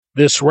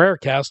This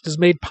Rarecast is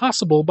made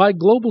possible by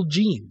Global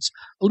Genes,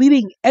 a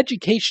leading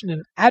education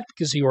and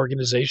advocacy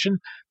organization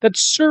that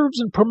serves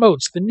and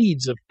promotes the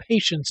needs of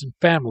patients and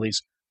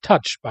families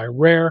touched by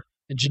rare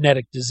and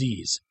genetic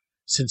disease.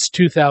 Since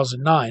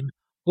 2009,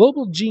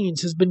 Global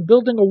Genes has been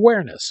building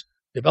awareness,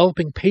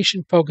 developing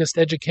patient-focused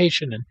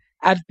education and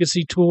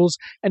advocacy tools,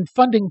 and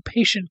funding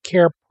patient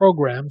care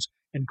programs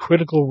and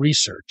critical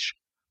research.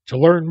 To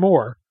learn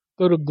more,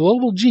 go to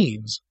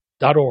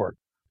globalgenes.org.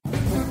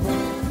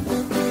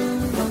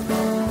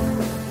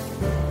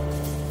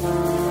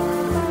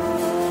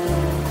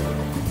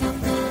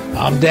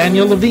 I'm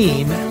Daniel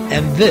Levine,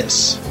 and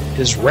this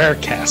is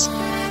Rarecast.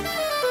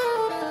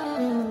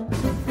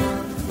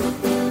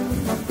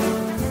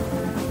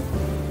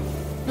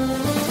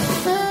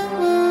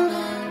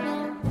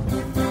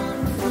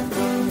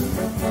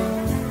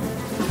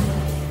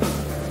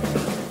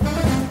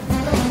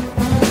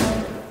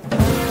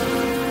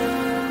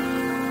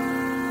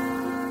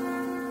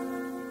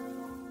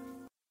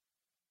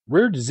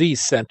 Rare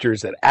disease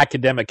centers at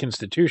academic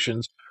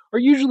institutions are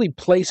usually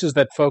places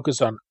that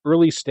focus on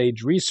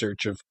early-stage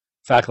research of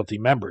faculty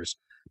members.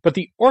 But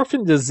the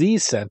Orphan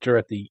Disease Center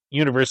at the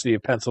University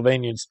of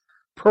Pennsylvania's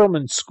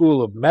Perelman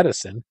School of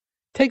Medicine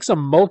takes a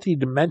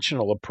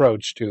multidimensional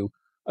approach to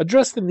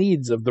address the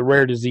needs of the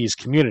rare disease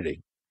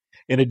community.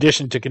 In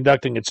addition to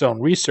conducting its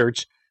own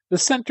research, the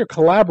center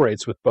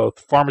collaborates with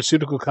both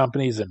pharmaceutical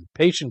companies and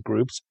patient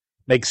groups,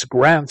 makes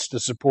grants to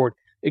support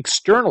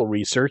external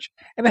research,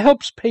 and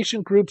helps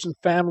patient groups and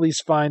families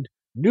find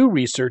new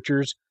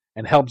researchers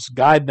and helps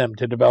guide them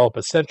to develop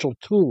essential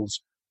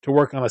tools to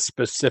work on a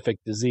specific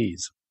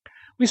disease.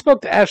 We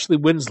spoke to Ashley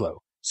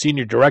Winslow,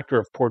 Senior Director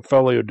of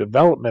Portfolio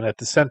Development at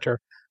the Center,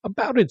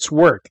 about its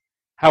work,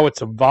 how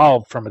it's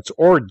evolved from its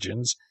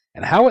origins,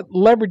 and how it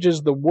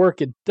leverages the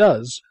work it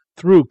does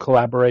through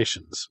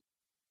collaborations.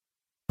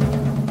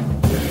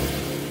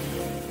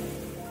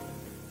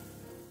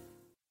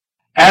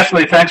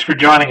 Ashley, thanks for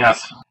joining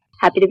us.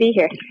 Happy to be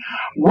here.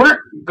 We're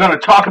going to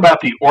talk about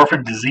the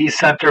Orphan Disease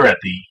Center at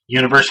the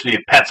University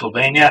of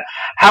Pennsylvania,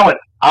 how it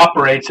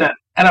operates, and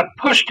a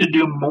push to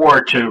do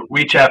more to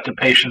reach out to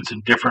patients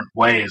in different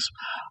ways.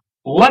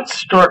 Let's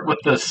start with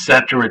the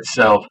center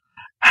itself.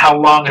 How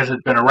long has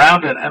it been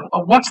around, and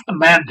what's the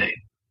mandate?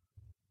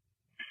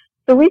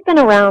 So we've been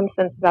around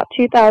since about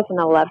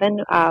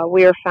 2011.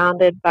 We were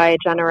founded by a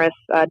generous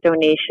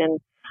donation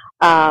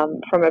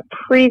from a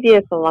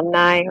previous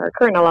alumni or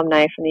current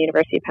alumni from the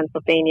University of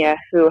Pennsylvania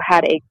who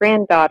had a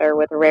granddaughter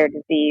with a rare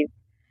disease.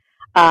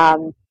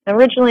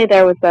 Originally,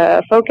 there was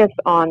a focus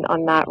on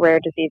that rare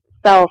disease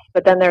itself,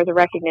 but then there was a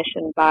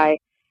recognition by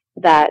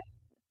that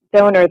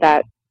donor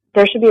that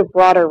there should be a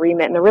broader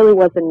remit, and there really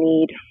was a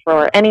need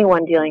for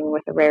anyone dealing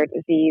with a rare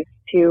disease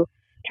to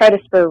try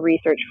to spur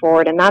research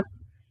forward, and that's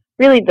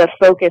really the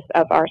focus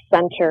of our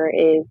center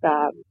is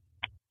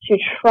to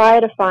try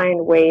to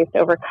find ways to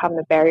overcome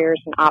the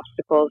barriers and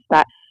obstacles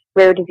that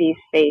rare disease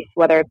face,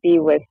 whether it be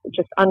with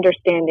just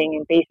understanding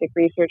and basic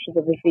research of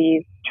the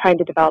disease, trying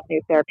to develop new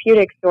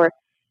therapeutics, or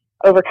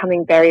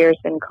overcoming barriers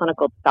in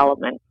clinical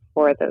development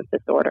for those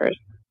disorders.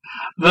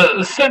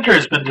 The center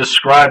has been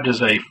described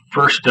as a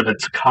first of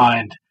its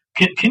kind.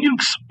 Can you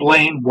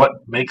explain what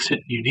makes it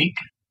unique?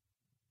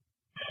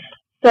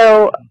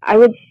 So I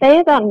would say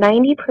about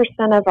 90%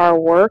 of our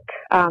work,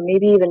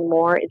 maybe even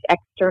more, is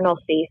external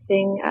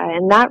facing.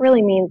 And that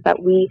really means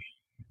that we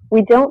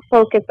don't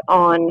focus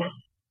on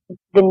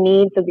the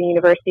needs of the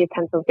University of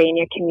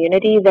Pennsylvania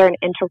community. They're an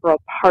integral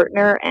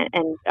partner,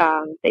 and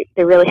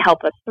they really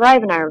help us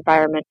thrive in our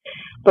environment.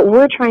 But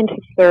we're trying to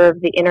serve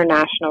the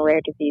international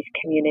rare disease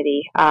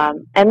community.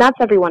 And that's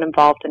everyone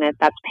involved in it.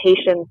 That's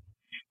patients,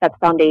 that's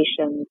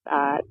foundations,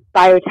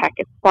 biotech,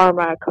 it's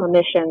pharma,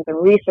 clinicians,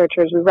 and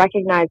researchers. We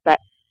recognize that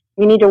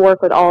we need to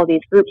work with all of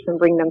these groups and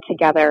bring them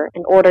together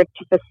in order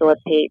to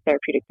facilitate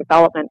therapeutic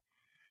development.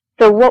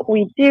 So what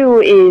we do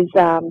is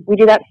we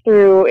do that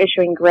through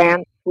issuing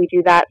grants. We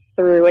do that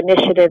through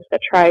initiatives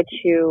that try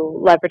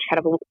to leverage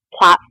kind of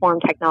platform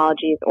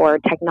technologies or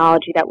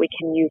technology that we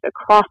can use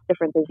across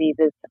different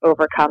diseases to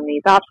overcome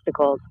these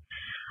obstacles.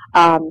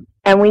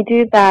 And we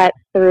do that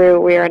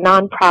we're a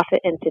nonprofit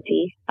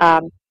entity.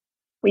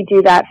 We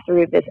do that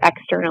through this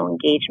external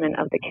engagement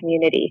of the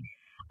community.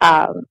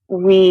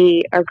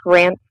 Our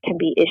grants can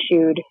be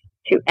issued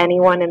to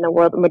anyone in the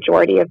world. The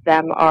majority of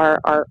them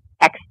are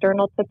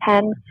external to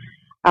Penn.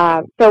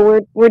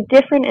 So we're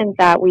different in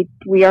that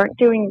we aren't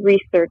doing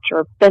research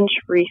or bench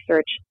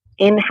research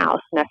in-house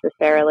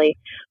necessarily.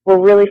 We're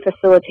really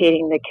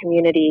facilitating the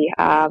community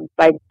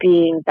by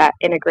being that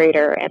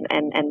integrator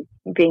and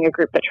being a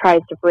group that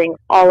tries to bring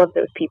all of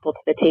those people to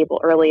the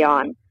table early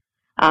on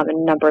in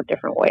a number of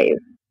different ways.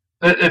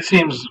 It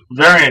seems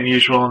very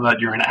unusual in that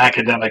you're an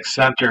academic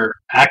center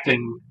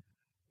acting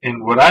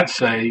in what I'd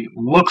say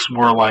looks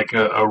more like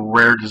a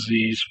rare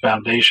disease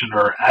foundation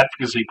or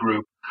advocacy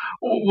group.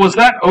 Was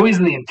that always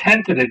the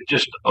intent? Did it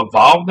just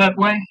evolve that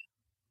way?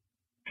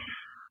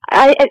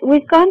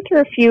 We've gone through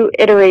a few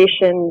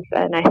iterations,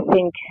 and I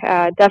think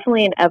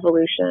definitely an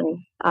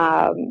evolution.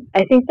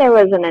 I think there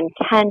was an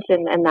intent,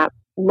 and that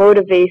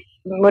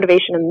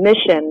motivation and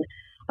mission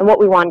and what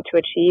we wanted to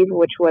achieve,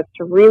 which was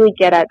to really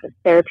get at the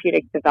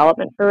therapeutic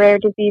development for rare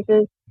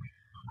diseases.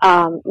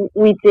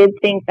 We did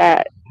think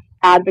that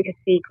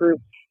advocacy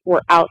groups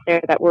were out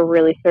there that were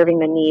really serving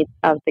the needs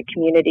of the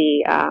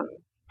community, and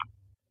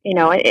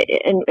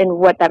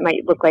what that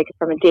might look like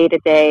from a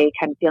day-to-day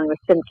kind of dealing with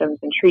symptoms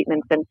and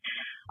treatments and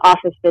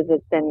office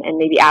visits and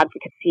maybe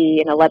advocacy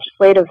in a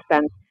legislative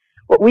sense.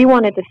 What we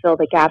wanted to fill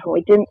the gap, and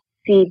we didn't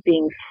see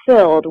being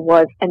filled,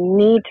 was a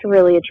need to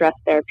really address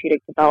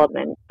therapeutic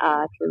development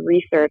through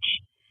research.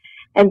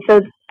 And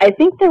so I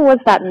think there was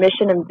that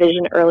mission and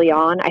vision early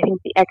on. I think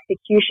the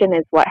execution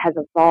is what has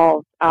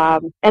evolved.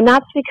 And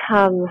that's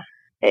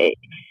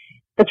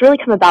really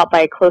come about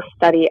by a close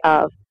study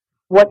of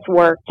what's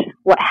worked,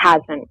 what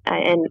hasn't,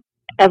 and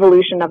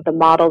evolution of the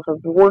models of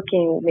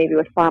working maybe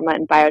with pharma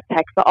and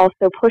biotech, but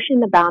also pushing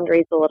the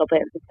boundaries a little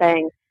bit and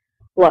saying,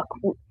 look,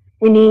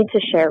 we need to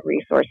share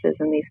resources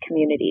in these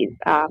communities.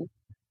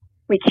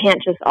 We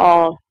can't just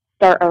all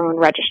start our own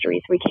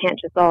registries. We can't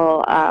just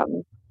all,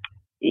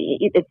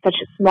 it's such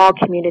a small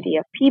community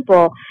of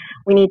people.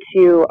 We need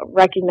to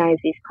recognize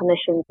these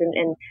clinicians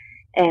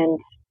and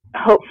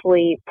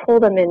hopefully pull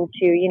them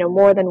into,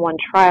 more than one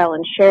trial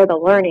and share the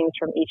learnings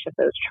from each of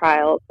those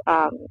trials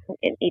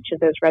in each of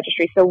those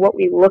registries. So what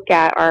we look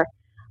at are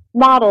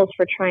models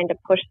for trying to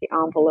push the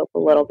envelope a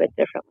little bit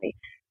differently.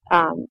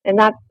 And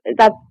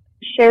that's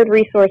shared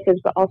resources,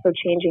 but also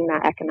changing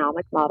that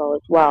economic model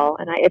as well.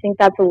 And I think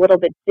that's a little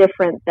bit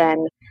different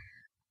than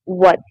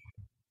what's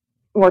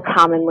more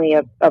commonly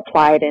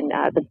applied in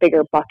the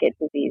bigger bucket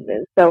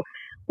diseases. So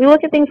we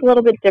look at things a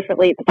little bit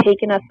differently. It's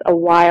taken us a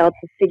while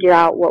to figure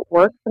out what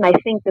works, and I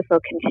think this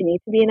will continue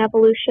to be an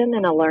evolution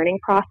and a learning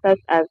process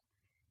as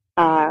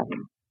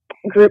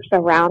groups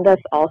around us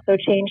also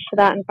change to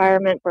that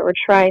environment, but we're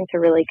trying to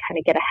really kind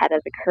of get ahead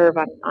of the curve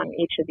on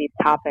each of these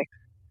topics.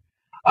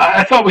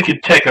 I thought we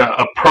could take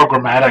a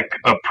programmatic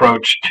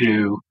approach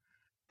to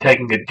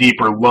taking a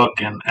deeper look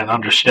and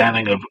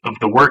understanding of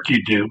the work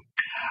you do.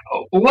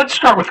 Let's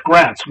start with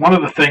grants. One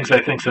of the things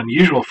I think is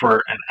unusual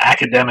for an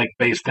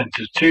academic-based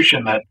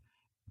institution that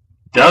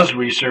does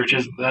research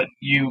is that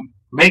you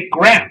make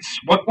grants.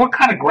 What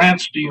kind of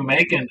grants do you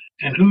make, and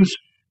who's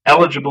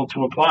eligible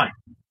to apply?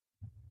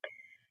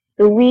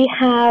 So we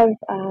have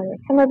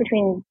somewhere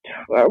between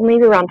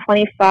maybe around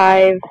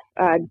 25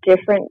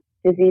 different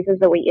diseases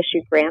that we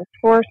issue grants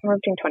for, somewhere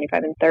between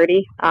 25 and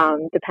 30,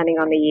 depending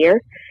on the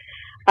year.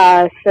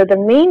 So the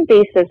main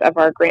basis of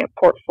our grant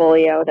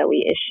portfolio that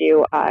we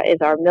issue is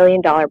our $1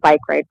 Million Bike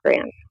Ride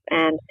Grants.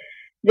 And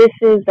this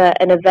is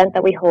an event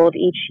that we hold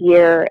each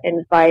year,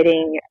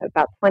 inviting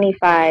about 20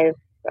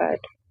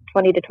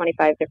 to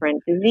 25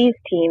 different disease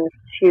teams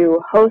to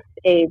host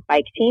a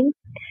bike team.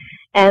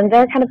 And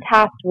they're kind of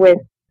tasked with,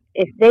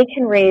 if they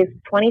can raise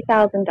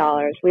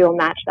 $20,000, we will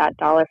match that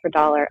dollar for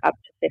dollar up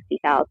to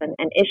 $50,000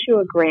 and issue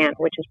a grant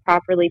which is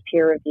properly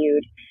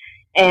peer-reviewed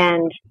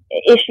and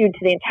issued to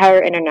the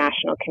entire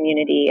international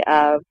community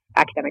of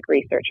academic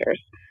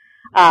researchers.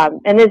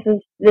 And there's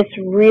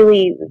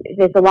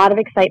a lot of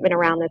excitement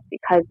around this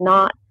because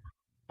not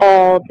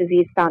all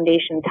disease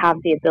foundations have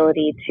the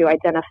ability to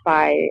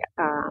identify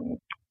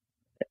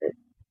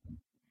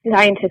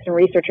scientists and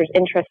researchers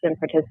interested in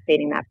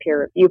participating in that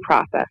peer review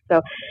process. So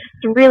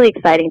it's really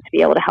exciting to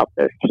be able to help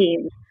those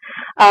teams.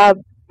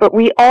 But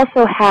we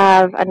also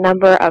have a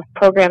number of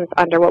programs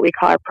under what we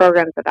call our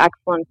programs of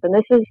excellence, and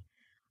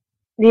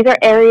these are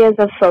areas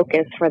of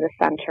focus for the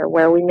center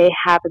where we may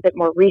have a bit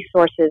more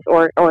resources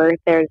or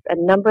there's a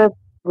number of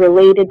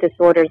related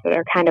disorders that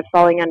are kind of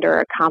falling under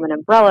a common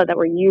umbrella that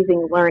we're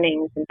using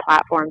learnings and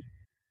platforms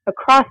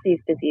across these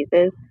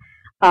diseases.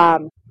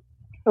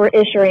 We're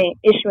issuing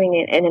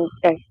an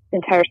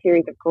entire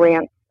series of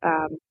grants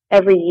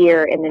every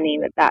year in the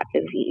name of that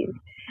disease.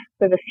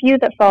 So the few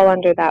that fall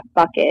under that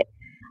bucket.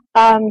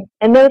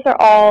 And those are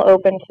all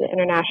open to the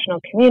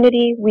international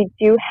community. We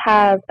do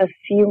have a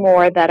few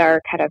more that are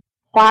kind of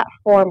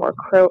platform or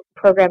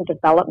program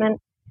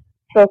development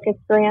focused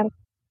grants.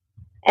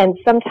 And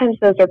sometimes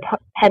those are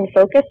pen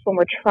focused when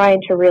we're trying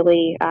to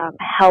really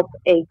help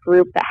a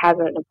group that has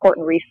an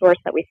important resource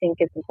that we think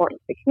is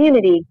important to the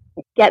community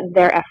get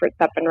their efforts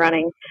up and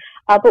running.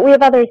 But we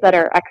have others that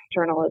are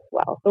external as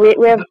well. So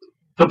we have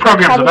the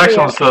programs of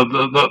excellence. So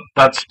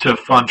that's to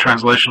fund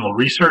translational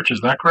research.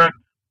 Is that correct?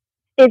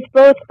 It's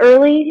both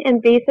early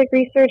and basic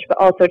research, but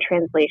also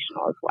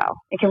translational as well.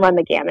 It can run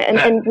the gamut.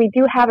 And we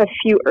do have a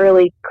few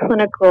early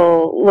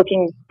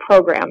clinical-looking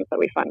programs that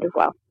we fund as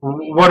well.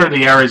 What are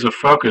the areas of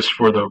focus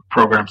for the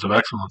programs of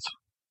excellence?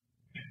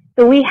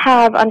 So we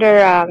have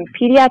under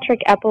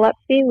pediatric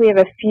epilepsy, we have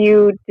a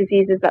few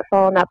diseases that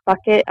fall in that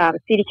bucket.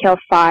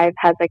 CDKL5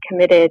 has a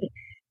committed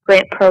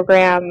grant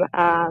program.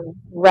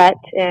 Rett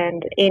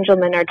and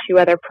Angelman are two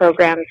other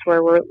programs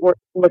where we're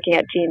looking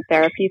at gene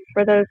therapies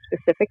for those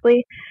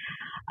specifically.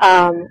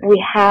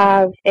 We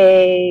have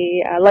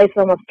a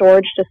lysosomal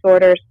storage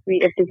disorder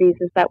suite of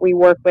diseases that we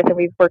work with and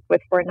we've worked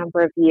with for a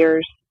number of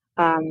years.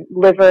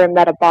 Liver and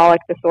metabolic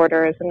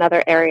disorder is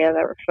another area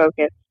that we're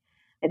focused.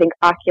 I think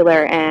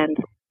ocular and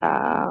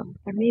or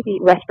maybe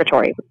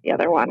respiratory was the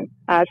other one.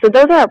 So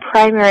those are our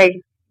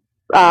primary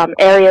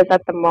areas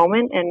at the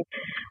moment, and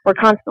we're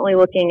constantly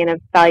looking and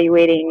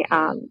evaluating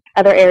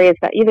other areas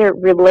that either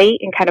relate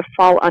and kind of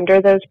fall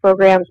under those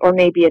programs or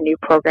maybe a new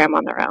program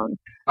on their own.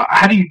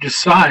 How do you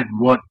decide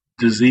what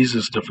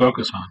diseases to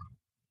focus on?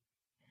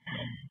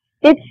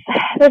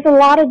 There's a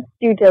lot of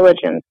due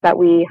diligence that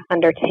we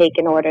undertake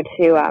in order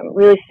to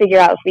really figure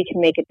out if we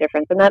can make a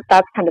difference, and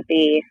that's kind of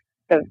the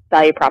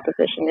value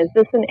proposition. Is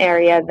this an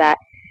area that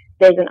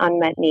there's an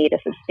unmet need, a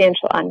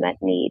substantial unmet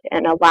need,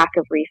 and a lack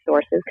of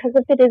resources? Because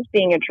if it is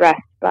being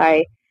addressed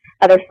by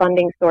other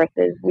funding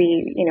sources,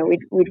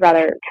 we'd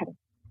rather kind of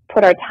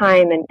put our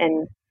time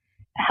and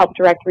help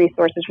direct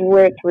resources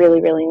where it's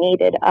really, really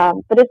needed.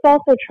 But it's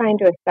also trying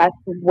to assess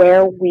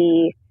where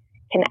we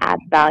can add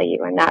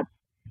value, and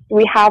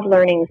we have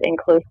learnings in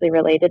closely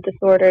related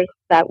disorders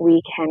that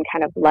we can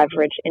kind of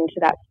leverage into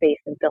that space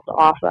and build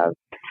off of.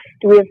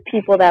 Do we have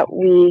people that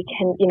we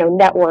can,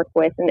 network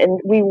with? And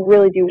we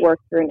really do work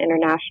through an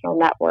international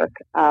network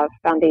of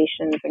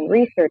foundations and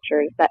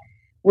researchers that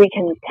we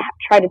can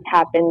try to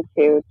tap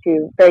into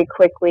to very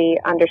quickly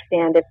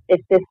understand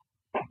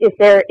if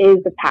there is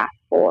a path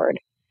forward.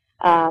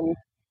 So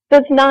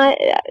it's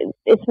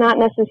not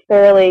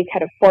necessarily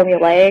kind of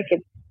formulaic.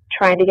 It's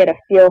trying to get a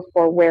feel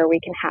for where we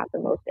can have the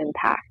most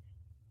impact.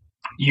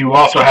 You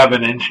also have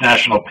an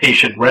international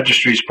patient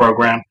registries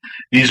program.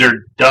 These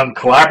are done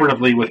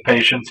collaboratively with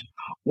patients.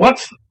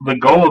 What's the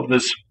goal of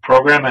this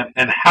program,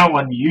 and how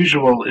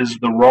unusual is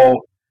the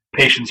role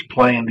patients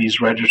play in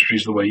these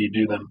registries the way you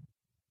do them?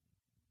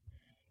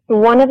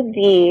 One of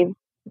the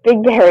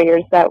big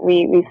barriers that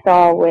we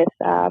saw with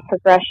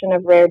progression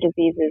of rare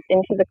diseases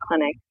into the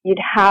clinic, you'd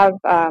have,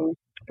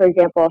 for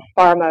example, a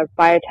pharma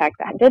biotech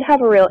that did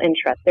have a real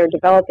interest. They're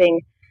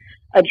developing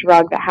a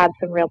drug that had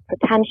some real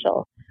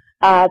potential.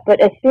 But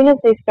as soon as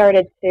they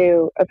started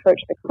to approach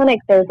the clinic,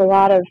 there's been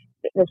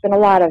a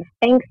lot of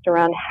angst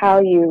around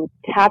how you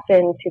tap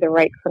into the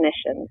right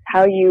clinicians,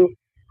 how you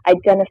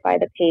identify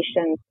the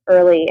patients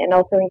early, and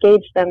also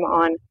engage them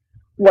on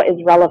what is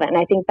relevant. And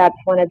I think that's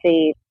one of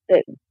the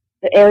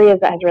areas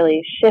that has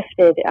really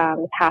shifted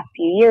the past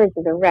few years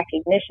is a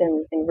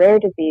recognition in rare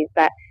disease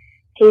that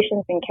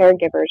patients and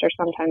caregivers are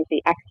sometimes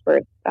the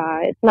experts.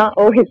 It's not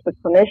always the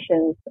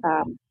clinicians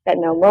that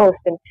know most,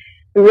 and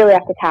we really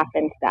have to tap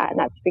into that, and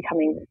that's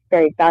becoming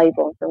very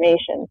valuable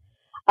information.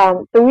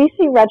 So we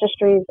see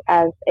registries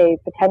as a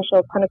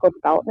potential clinical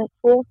development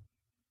tool.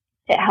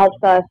 It helps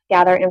us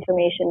gather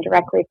information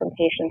directly from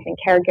patients and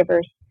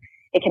caregivers.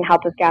 It can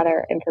help us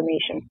gather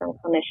information from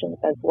clinicians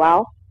as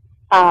well.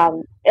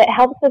 It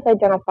helps us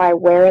identify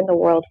where in the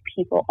world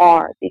people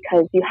are,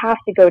 because you have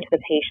to go to the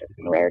patients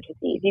in rare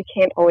disease. You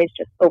can't always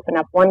just open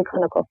up one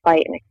clinical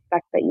site and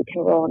expect that you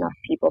can enroll enough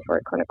people for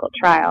a clinical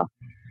trial.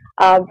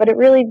 But it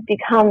really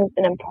becomes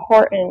an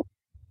important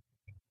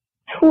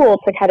tool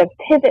to kind of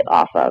pivot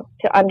off of,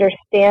 to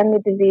understand the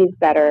disease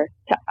better,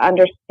 to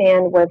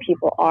understand where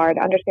people are,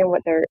 to understand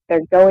what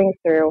they're going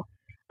through,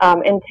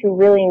 and to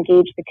really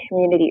engage the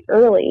community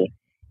early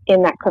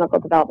in that clinical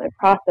development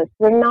process.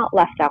 They're not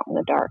left out in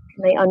the dark,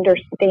 and they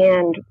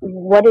understand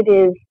what it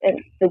is and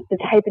the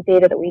type of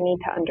data that we need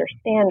to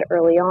understand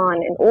early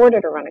on in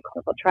order to run a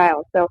clinical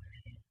trial. So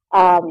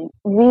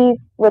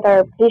with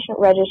our patient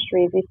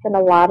registries, we spend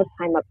a lot of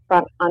time up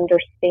front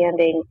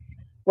understanding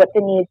what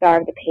the needs are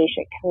of the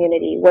patient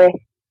community, where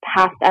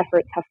past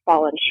efforts have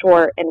fallen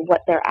short, and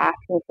what they're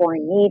asking for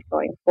and need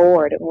going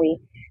forward. And we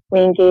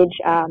engage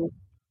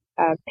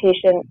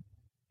patient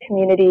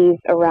communities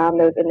around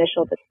those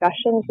initial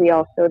discussions. We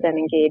also then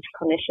engage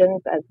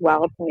clinicians as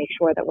well to make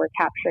sure that we're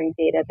capturing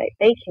data that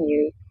they can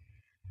use.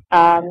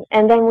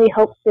 And then we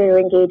hope to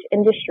engage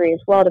industry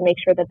as well to make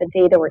sure that the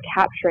data we're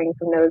capturing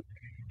from those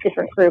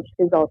different groups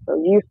is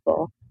also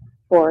useful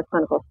for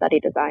clinical study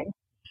design.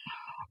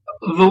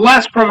 The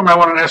last program I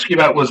wanted to ask you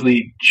about was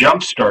the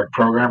Jumpstart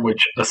program,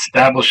 which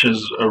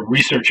establishes a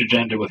research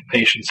agenda with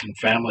patients and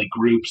family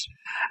groups.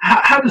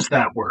 How does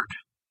that work?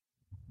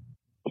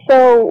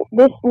 So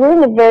we're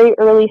in the very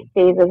early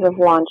phases of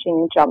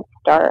launching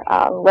Jumpstart.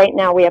 Right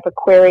now we have a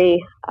query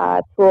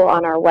tool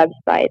on our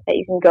website that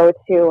you can go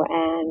to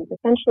and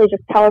essentially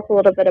just tell us a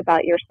little bit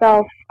about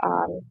yourself,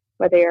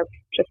 whether you're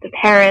just a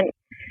parent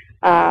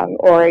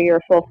or you're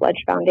a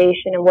full-fledged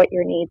foundation, and what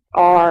your needs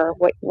are,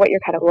 what you're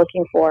kind of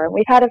looking for. And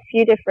we've had a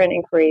few different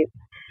inquiries.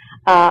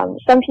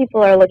 Some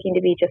people are looking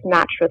to be just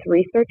matched with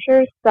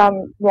researchers.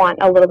 Some want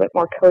a little bit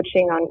more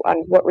coaching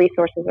on what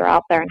resources are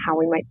out there and how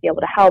we might be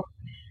able to help.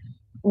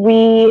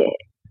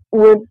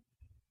 We're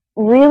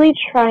really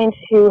trying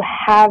to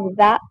have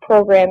that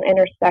program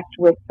intersect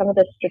with some of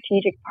the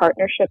strategic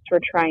partnerships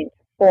we're trying to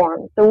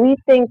form. So we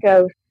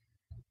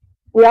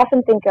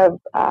often think of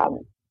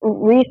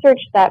research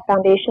that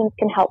foundations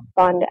can help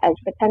fund as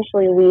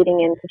potentially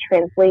leading into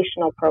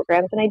translational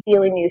programs and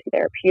ideally new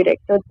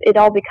therapeutics. So it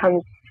all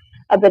becomes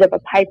a bit of a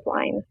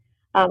pipeline.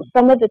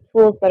 Some of the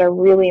tools that are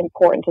really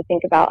important to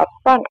think about up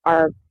front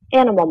are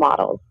animal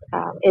models.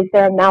 Is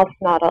there a mouse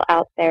model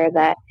out there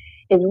that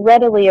is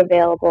readily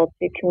available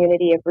to a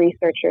community of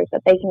researchers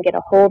that they can get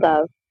a hold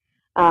of.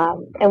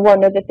 And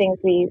one of the things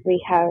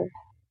we have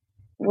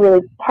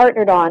really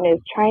partnered on is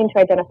trying to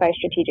identify a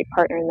strategic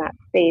partner in that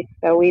space.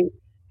 So we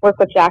work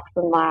with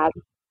Jackson Labs,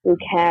 who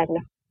can,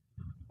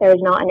 there's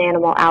not an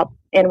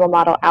animal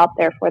model out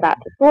there for that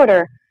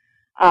disorder.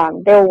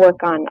 They'll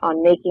work on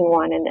making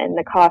one, and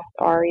the costs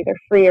are either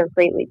free or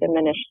greatly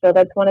diminished. So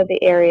that's one of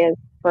the areas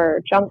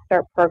for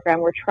Jumpstart program.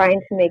 We're trying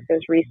to make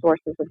those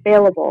resources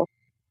available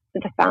to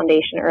the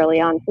foundation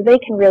early on so they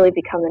can really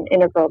become an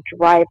integral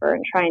driver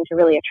in trying to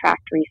really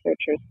attract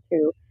researchers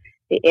to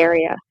the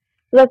area.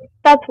 So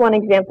that's one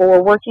example.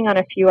 We're working on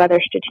a few other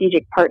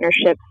strategic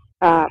partnerships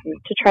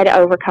to try to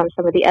overcome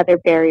some of the other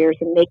barriers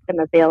and make them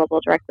available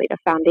directly to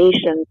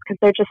foundations, because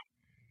there just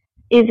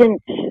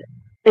isn't,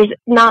 there's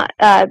not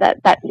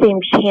that same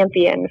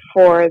champion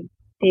for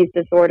these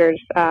disorders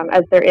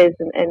as there is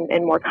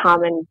in more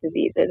common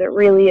diseases. It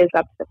really is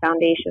up to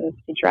foundations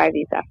to drive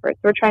these efforts.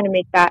 We're trying to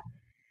make that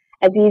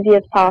as easy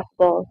as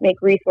possible, make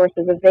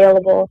resources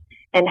available,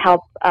 and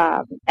help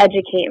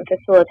educate and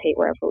facilitate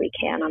wherever we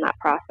can on that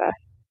process.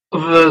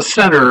 The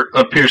center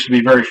appears to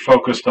be very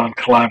focused on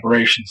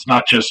collaborations,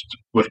 not just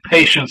with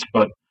patients,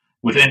 but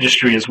with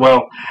industry as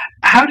well.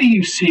 How do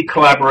you see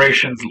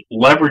collaborations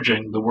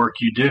leveraging the work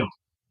you do?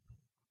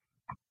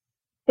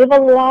 We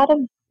have a lot of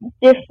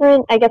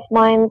different,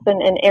 lines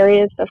and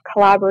areas of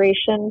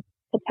collaboration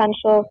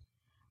potential.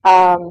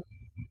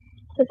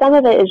 So some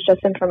of it is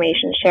just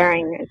information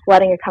sharing. It's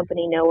letting a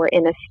company know we're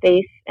in a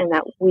space and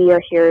that we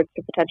are here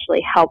to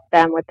potentially help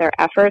them with their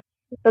efforts.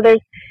 So there's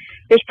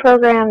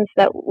programs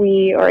that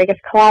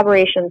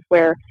collaborations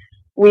where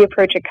we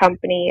approach a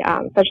company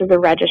such as a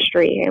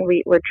registry, and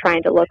we're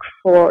trying to look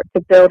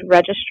to build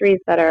registries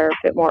that are a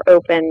bit more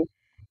open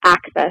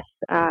access.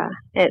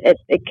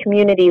 It's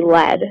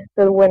community-led.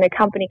 So when a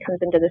company comes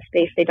into the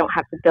space, they don't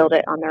have to build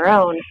it on their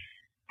own.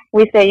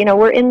 We say,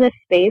 we're in this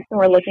space and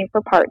we're looking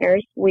for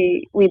partners.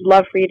 We'd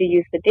love for you to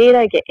use the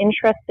data, get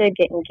interested,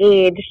 get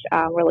engaged.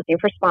 We're looking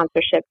for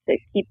sponsorship to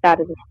keep that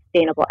as a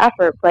sustainable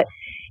effort. But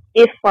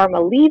if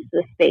pharma leaves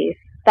the space,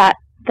 that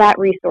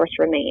resource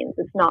remains.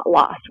 It's not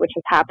lost, which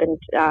has happened,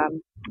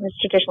 has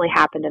traditionally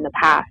happened in the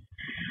past.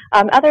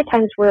 Other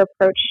times we're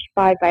approached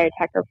by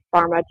biotech or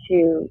pharma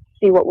to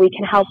see what we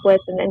can help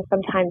with, and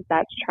sometimes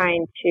that's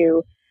trying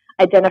to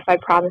identify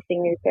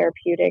promising new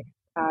therapeutics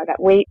that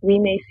we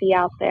may see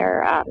out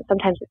there.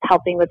 Sometimes it's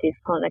helping with these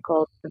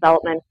clinical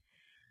development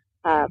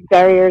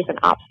barriers and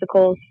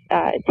obstacles.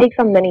 It takes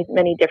on many,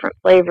 many different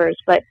flavors,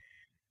 but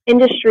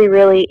industry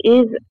really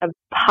is a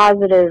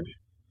positive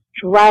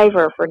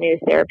driver for new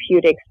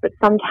therapeutics, but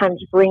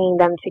sometimes bringing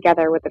them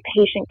together with the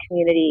patient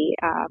community,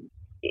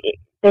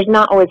 there's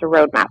not always a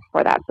roadmap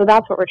for that. So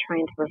that's what we're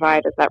trying to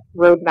provide, is that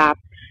roadmap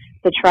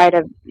to try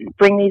to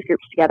bring these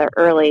groups together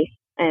early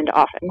and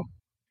often.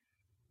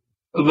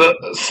 The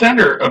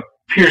center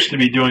appears to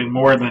be doing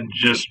more than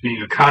just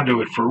being a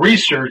conduit for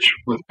research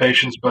with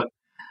patients, but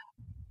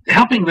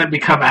helping them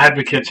become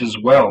advocates as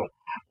well.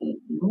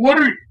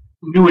 What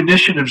new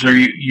initiatives are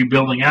you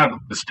building out at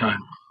this time?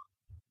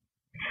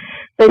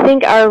 So I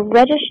think our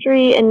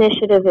registry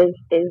initiative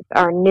is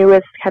our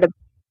newest kind of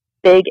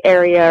big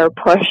area or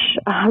push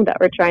that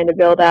we're trying to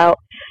build out.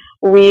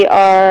 We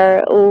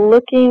are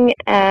looking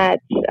at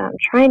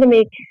trying to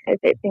make, I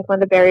think one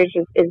of the barriers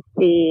is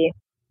the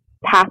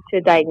path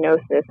to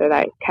diagnosis, or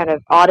that kind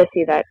of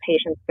odyssey that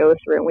patients go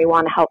through, and we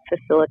want to help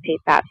facilitate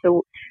that.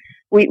 So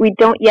we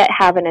don't yet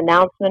have an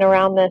announcement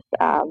around this.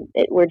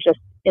 We're just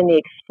in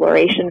the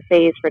exploration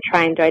phase for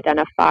trying to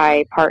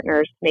identify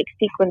partners to make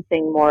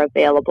sequencing more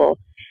available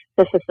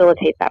to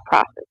facilitate that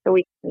process, so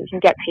we can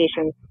get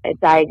patients a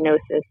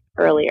diagnosis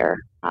earlier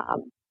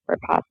where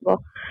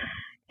possible.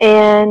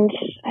 And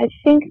I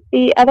think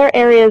the other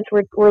areas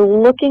we're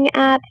looking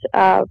at,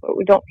 but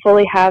we don't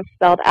fully have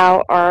spelled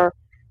out, are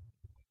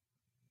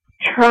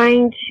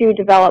trying to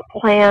develop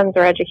plans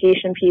or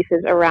education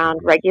pieces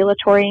around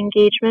regulatory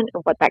engagement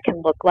and what that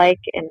can look like,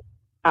 and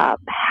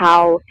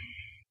how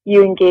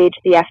you engage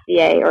the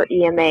FDA or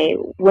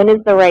EMA. When is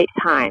the right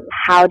time?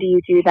 How do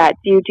you do that?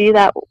 Do you do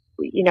that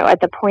at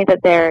the point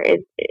that there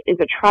is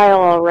a trial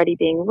already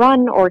being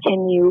run, or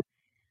can you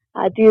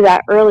do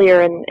that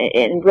earlier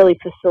and really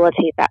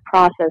facilitate that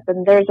process?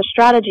 And there's a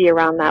strategy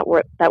around that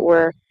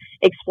we're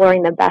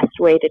exploring the best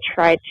way to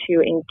try to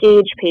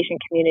engage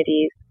patient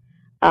communities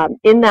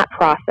in that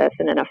process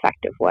in an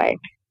effective way.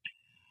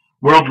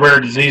 World Rare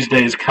Disease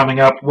Day is coming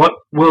up. What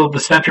will the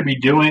center be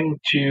doing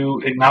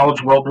to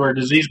acknowledge World Rare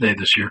Disease Day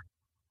this year?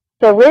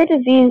 So Rare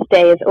Disease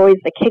Day is always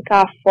the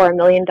kickoff for a $1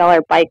 Million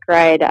Bike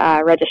Ride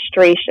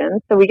registration.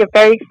 So we get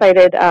very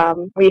excited.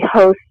 We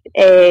host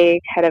a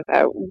kind of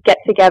a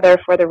get-together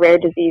for the rare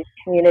disease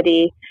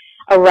community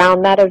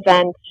around that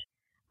event.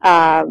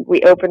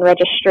 We open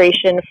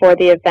registration for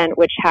the event,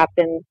 which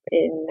happens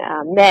in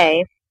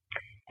May.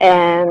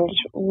 And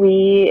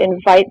we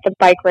invite the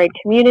bike ride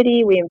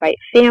community, we invite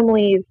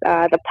families,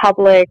 the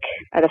public,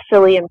 the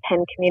Philly and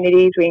Penn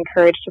communities. We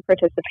encourage to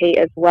participate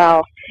as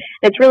well.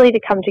 It's really to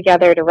come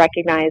together to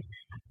recognize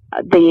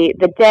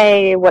the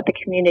day, what the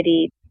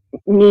community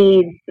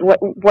needs,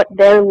 what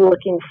they're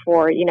looking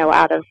for,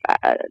 out of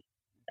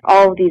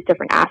all of these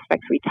different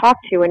aspects we talk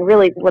to, and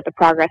really what the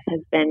progress has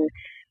been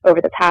over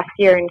the past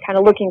year, and kind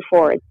of looking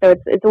forward. So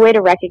it's a way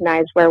to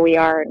recognize where we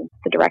are and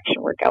the direction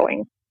we're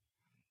going.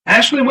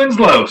 Ashley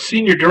Winslow,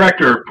 Senior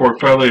Director of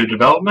Portfolio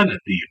Development at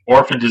the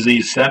Orphan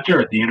Disease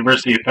Center at the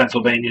University of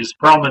Pennsylvania's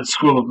Perelman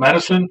School of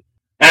Medicine.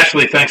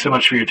 Ashley, thanks so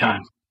much for your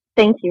time.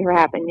 Thank you for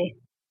having me.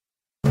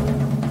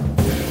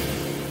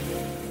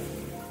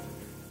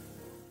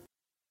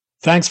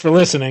 Thanks for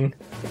listening.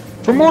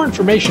 For more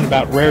information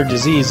about rare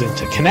disease and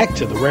to connect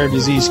to the rare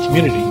disease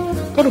community,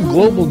 go to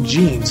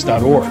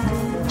globalgenes.org.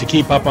 To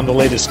keep up on the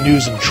latest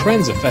news and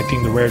trends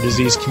affecting the rare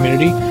disease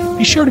community,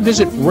 be sure to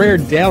visit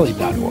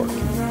raredaily.org.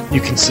 You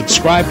can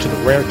subscribe to the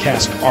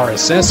Rarecast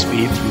RSS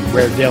feed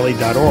through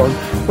raredaily.org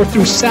or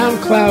through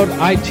SoundCloud,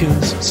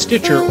 iTunes,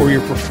 Stitcher, or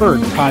your preferred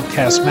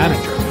podcast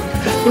manager.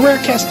 The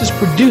Rarecast is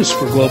produced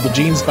for Global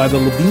Genes by the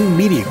Levine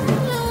Media Group.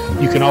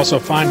 You can also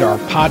find our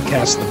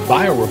podcast, The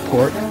Bio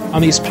Report,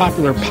 on these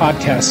popular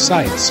podcast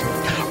sites.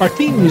 Our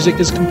theme music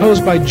is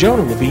composed by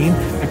Jonah Levine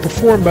and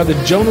performed by the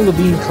Jonah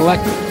Levine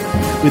Collective.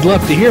 We'd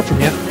love to hear from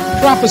you.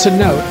 Drop us a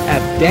note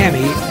at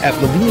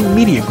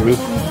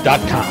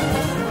danny@levinemediagroup.com.